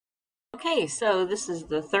Okay, so this is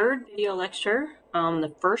the third video lecture on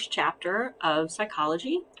the first chapter of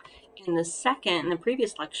psychology. In the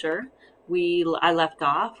previous lecture, I left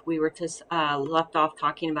off. We were just left off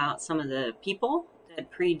talking about some of the people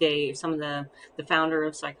that predate some of the founder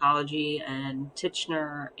of psychology and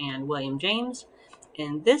Titchener and William James.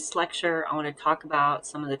 In this lecture, I want to talk about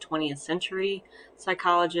some of the 20th century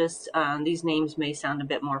psychologists. These names may sound a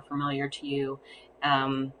bit more familiar to you.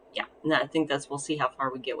 Yeah, and I think we'll see how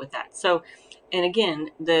far we get with that. So, and again,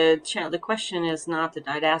 the question is not that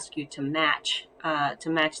I'd ask you to match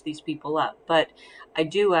these people up, but I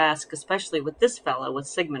do ask, especially with this fellow, with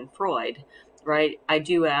Sigmund Freud, right? I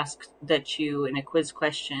do ask that you, in a quiz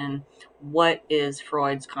question, what is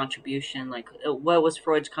Freud's contribution? Like, what was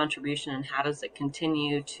Freud's contribution, and how does it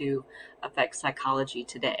continue to affect psychology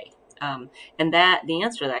today? And the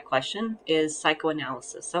answer to that question is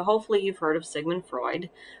psychoanalysis. So hopefully you've heard of Sigmund Freud,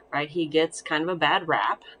 right? He gets kind of a bad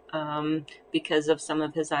rap because of some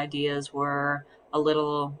of his ideas were a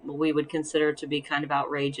little, we would consider to be kind of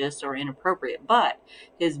outrageous or inappropriate. But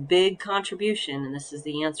his big contribution, and this is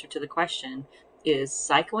the answer to the question, is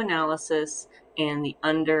psychoanalysis and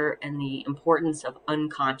the importance of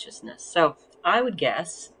unconsciousness. So I would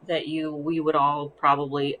guess that we would all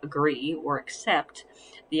probably agree or accept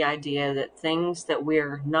the idea that things that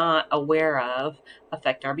we're not aware of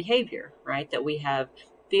affect our behavior, right? That we have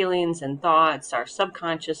feelings and thoughts, our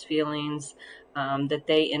subconscious feelings, that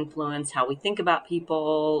they influence how we think about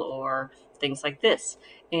people or things like this.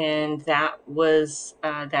 And that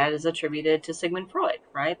is attributed to Sigmund Freud,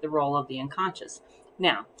 right? The role of the unconscious.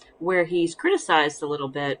 Now, where he's criticized a little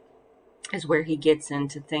bit is where he gets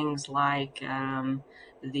into things like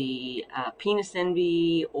the penis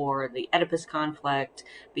envy or the Oedipus conflict,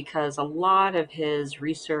 because a lot of his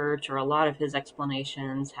research or a lot of his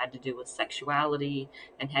explanations had to do with sexuality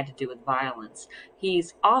and had to do with violence.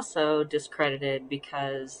 He's also discredited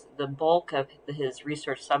because the bulk of his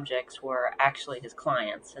research subjects were actually his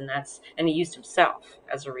clients, and he used himself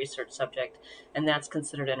as a research subject, and that's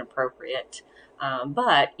considered inappropriate.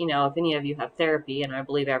 But, if any of you have therapy, and I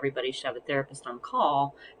believe everybody should have a therapist on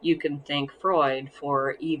call, you can thank Freud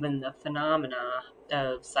for even the phenomena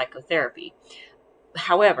of psychotherapy.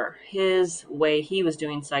 However, his way he was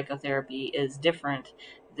doing psychotherapy is different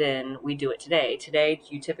than we do it today. Today,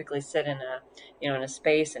 you typically sit in a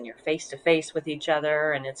space and you're face to face with each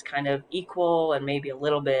other, and it's kind of equal and maybe a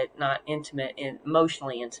little bit not intimate,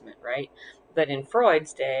 emotionally intimate, right? But in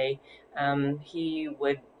Freud's day,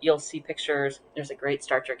 you'll see pictures. There's a great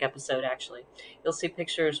Star Trek episode, actually. You'll see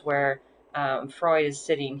pictures where Freud is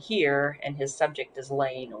sitting here and his subject is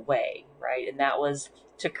laying away, right? And that was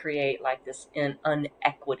to create like this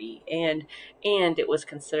inequity. And it was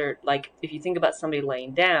considered, like, if you think about somebody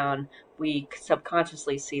laying down, we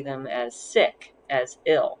subconsciously see them as sick, as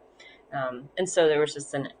ill. And so there was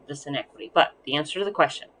this inequity. But the answer to the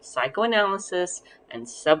question, psychoanalysis and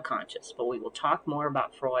subconscious. But we will talk more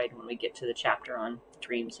about Freud when we get to the chapter on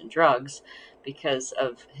dreams and drugs because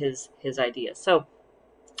of his ideas. So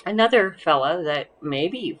another fella that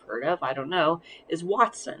maybe you've heard of, I don't know, is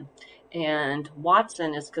Watson. And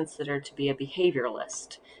Watson is considered to be a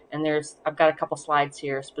behavioralist. And I've got a couple slides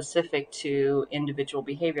here specific to individual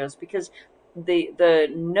behavioralists, because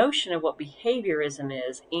the notion of what behaviorism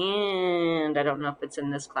is, and I don't know if it's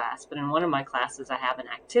in this class, but in one of my classes I have an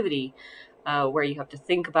activity where you have to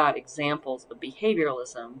think about examples of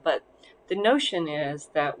behavioralism. But the notion is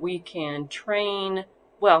that we can train,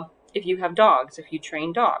 well, if you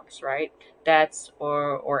train dogs, right?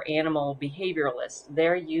 Or animal behavioralists,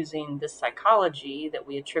 they're using this psychology that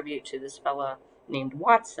we attribute to this fella named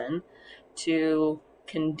Watson to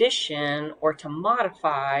condition or to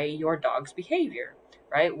modify your dog's behavior,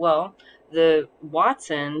 right? Well, the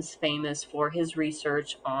Watson's famous for his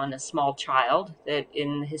research on a small child that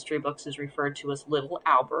in the history books is referred to as Little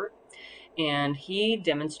Albert. And he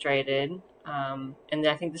demonstrated, and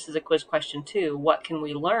I think this is a quiz question too, what can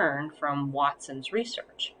we learn from Watson's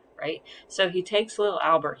research, right? So he takes Little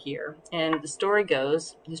Albert here, and the story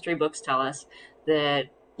goes, history books tell us that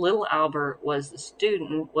Little Albert was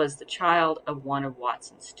the child of one of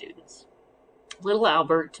Watson's students. Little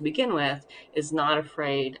Albert, to begin with, is not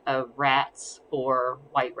afraid of rats or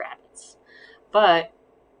white rabbits. But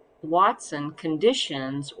Watson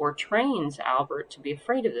conditions or trains Albert to be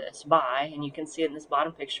afraid of this by, and you can see it in this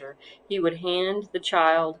bottom picture, he would hand the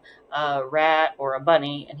child a rat or a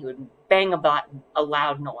bunny, and he would bang a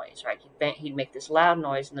loud noise, right? He'd make this loud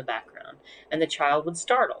noise in the background, and the child would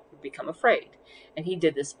startle, would become afraid. And he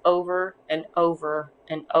did this over and over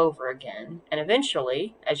and over again. And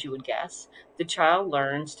eventually, as you would guess, the child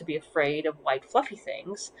learns to be afraid of white fluffy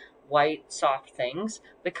things white soft things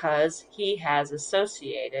because he has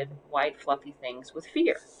associated white fluffy things with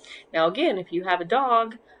fear. Now again, if you have a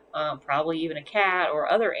dog, probably even a cat or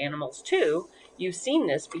other animals too, you've seen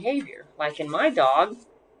this behavior. Like in my dog,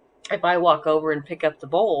 if I walk over and pick up the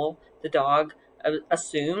bowl, the dog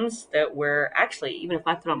assumes that we're actually, even if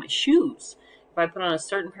I put on my shoes, if I put on a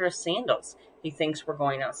certain pair of sandals, he thinks we're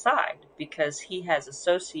going outside because he has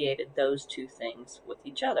associated those two things with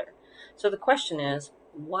each other. So the question is,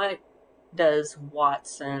 what does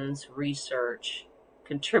Watson's research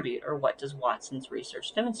contribute, or what does Watson's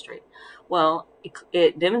research demonstrate? Well,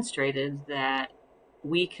 it demonstrated that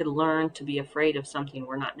we could learn to be afraid of something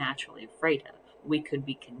we're not naturally afraid of. We could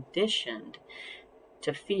be conditioned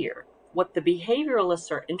to fear. What the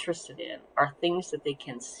behavioralists are interested in are things that they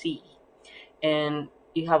can see. And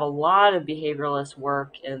you have a lot of behavioralist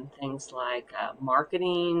work in things like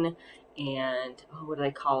marketing and what do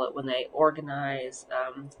they call it when they organize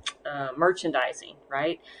merchandising,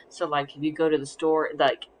 right? So like if you go to the store,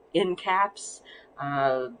 like end caps,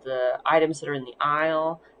 the items that are in the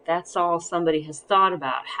aisle, that's all somebody has thought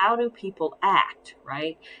about. How do people act,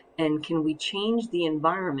 right? And can we change the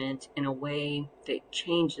environment in a way that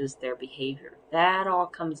changes their behavior? That all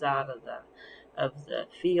comes out of the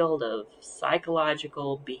field of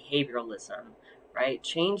psychological behavioralism, right?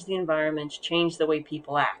 Change the environment, change the way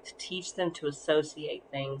people act, teach them to associate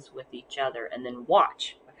things with each other, and then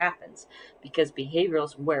watch what happens. Because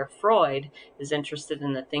behavioralists, where Freud is interested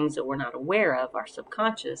in the things that we're not aware of, our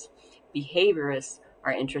subconscious, behaviorists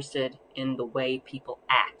are interested in the way people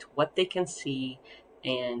act, what they can see,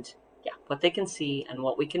 and what they can see and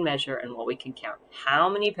what we can measure and what we can count. How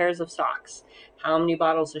many pairs of socks? How many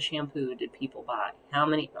bottles of shampoo did people buy? How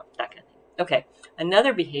many? That kind of thing. Okay,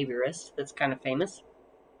 another behaviorist that's kind of famous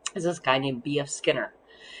is this guy named B.F. Skinner.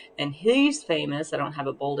 And he's famous, I don't have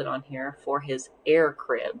it bolded on here, for his air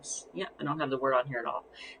cribs. Yeah, I don't have the word on here at all.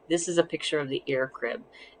 This is a picture of the air crib.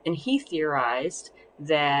 And he theorized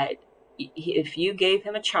that if you gave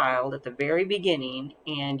him a child at the very beginning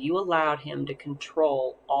and you allowed him to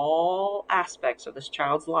control all aspects of this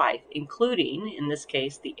child's life, including, in this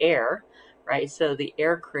case, the air, right? So the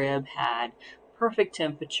air crib had perfect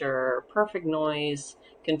temperature, perfect noise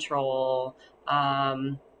control,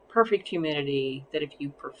 perfect humidity, that if you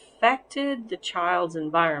perfected the child's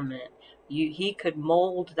environment, he could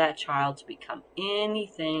mold that child to become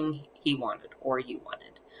anything he wanted or you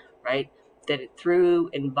wanted, right? That through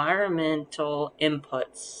environmental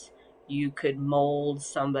inputs, you could mold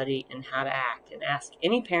somebody in how to act. And ask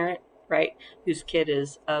any parent, right, whose kid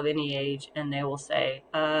is of any age, and they will say,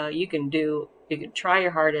 you can try your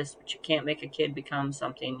hardest, but you can't make a kid become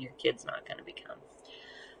something your kid's not going to become.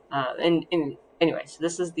 Anyway, so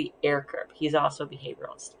this is the air crib. He's also a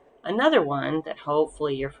behavioralist. Another one that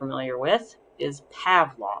hopefully you're familiar with is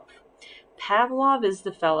Pavlov. Pavlov is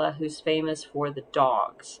the fella who's famous for the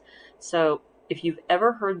dogs. So if you've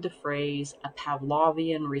ever heard the phrase a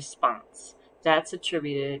Pavlovian response, that's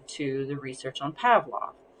attributed to the research on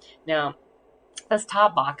Pavlov. Now, this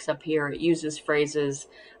top box up here, it uses phrases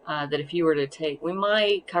that if you were to take, we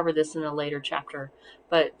might cover this in a later chapter,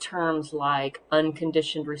 but terms like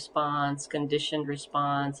unconditioned response, conditioned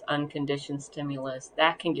response, unconditioned stimulus,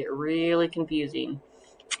 that can get really confusing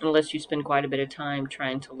unless you spend quite a bit of time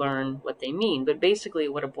trying to learn what they mean. But basically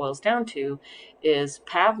what it boils down to is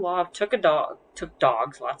Pavlov took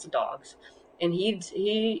dogs, lots of dogs, and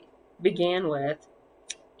he began with,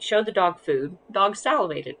 showed the dog food, dog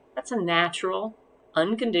salivated. That's a natural,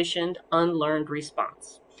 unconditioned, unlearned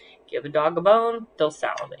response. Give a dog a bone, they'll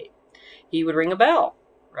salivate. He would ring a bell,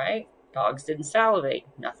 right? Dogs didn't salivate,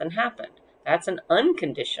 nothing happened. That's an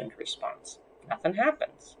unconditioned response. Nothing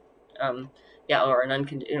happens.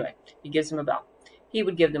 Anyway, he gives him a bell. He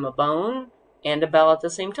would give them a bone and a bell at the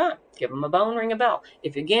same time. Give them a bone, ring a bell.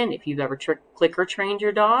 If you've ever clicker trained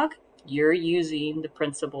your dog, you're using the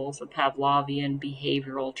principles of Pavlovian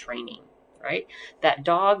behavioral training, right? That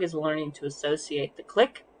dog is learning to associate the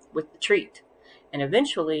click with the treat. And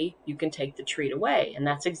eventually you can take the treat away. And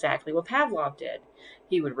that's exactly what Pavlov did.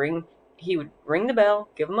 He would ring the bell,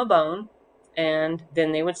 give them a bone, and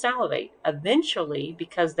then they would salivate. Eventually,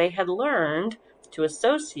 because they had learned to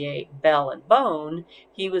associate bell and bone,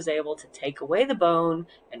 he was able to take away the bone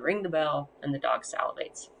and ring the bell, and the dog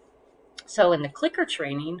salivates. So in the clicker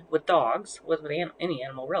training with dogs, with any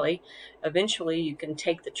animal really, eventually you can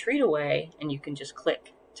take the treat away and you can just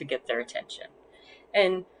click to get their attention.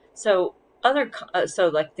 And so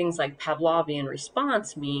like things like Pavlovian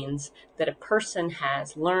response means that a person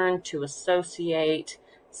has learned to associate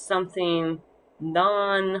something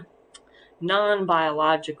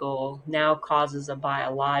non-biological now causes a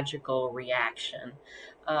biological reaction.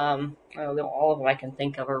 All of them I can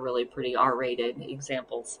think of are really pretty R-rated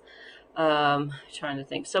examples. Trying to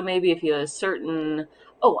think. So maybe if you have a certain,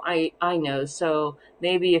 oh, I know. So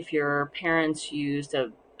maybe if your parents used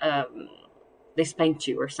they spanked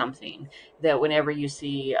you or something, that whenever you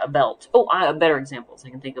see a belt, better examples I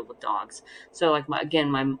can think of with dogs. So like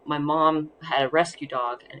my mom had a rescue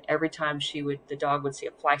dog, and every time the dog would see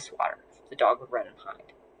a fly swatter, the dog would run and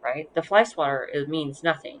hide. Right? The fly swatter, it means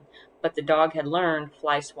nothing, but the dog had learned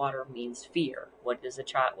fly swatter means fear. What does a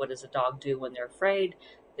dog do when they're afraid?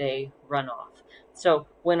 They run off. So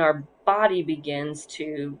when our body begins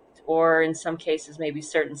to, or in some cases, maybe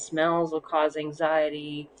certain smells will cause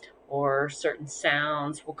anxiety, or certain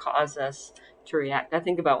sounds will cause us to react. I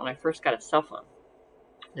think about when I first got a cell phone,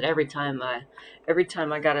 that every time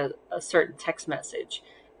I got a certain text message,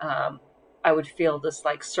 I would feel this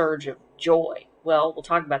like surge of joy. Well, we'll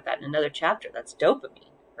talk about that in another chapter. That's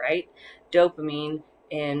dopamine, right? Dopamine,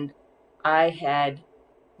 and I had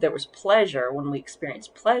there was pleasure. When we experience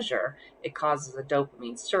pleasure, it causes a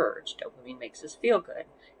dopamine surge. Dopamine makes us feel good.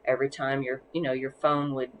 Every time your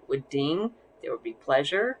phone would ding, there would be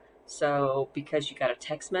pleasure. So because you got a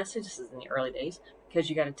text message, this is in the early days, because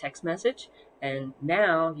you got a text message, and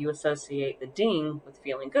now you associate the ding with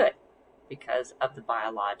feeling good because of the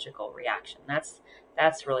biological reaction. That's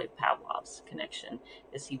really Pavlov's connection,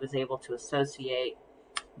 is he was able to associate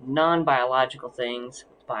non-biological things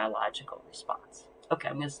with biological response. Okay,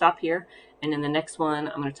 I'm going to stop here, and in the next one,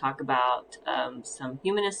 I'm going to talk about some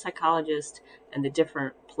humanist psychologists and the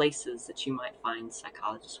different places that you might find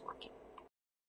psychologists working.